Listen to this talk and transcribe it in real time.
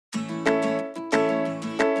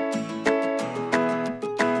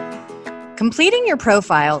Completing your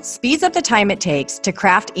profile speeds up the time it takes to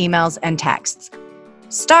craft emails and texts.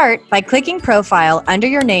 Start by clicking Profile under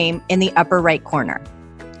your name in the upper right corner.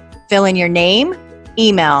 Fill in your name,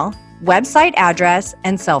 email, website address,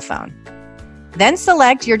 and cell phone. Then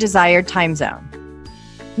select your desired time zone.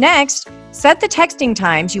 Next, set the texting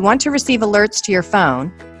times you want to receive alerts to your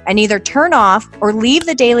phone and either turn off or leave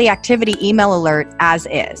the daily activity email alert as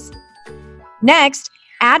is. Next,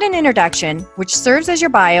 add an introduction which serves as your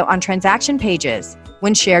bio on transaction pages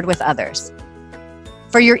when shared with others.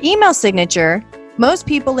 For your email signature, most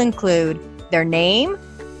people include their name,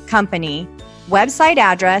 company, website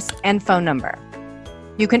address, and phone number.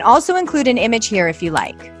 You can also include an image here if you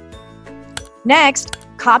like. Next,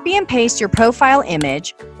 copy and paste your profile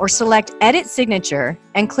image or select Edit Signature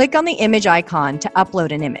and click on the image icon to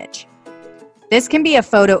upload an image. This can be a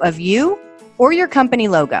photo of you or your company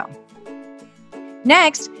logo.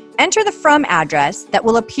 Next, enter the From address that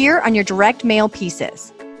will appear on your direct mail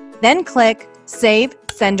pieces. Then click Save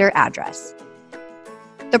Sender Address.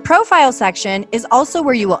 The Profile section is also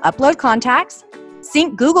where you will upload contacts,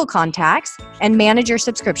 sync Google Contacts, and manage your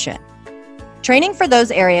subscription. Training for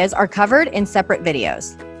those areas are covered in separate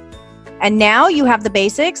videos. And now you have the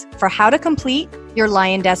basics for how to complete your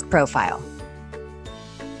LionDesk profile.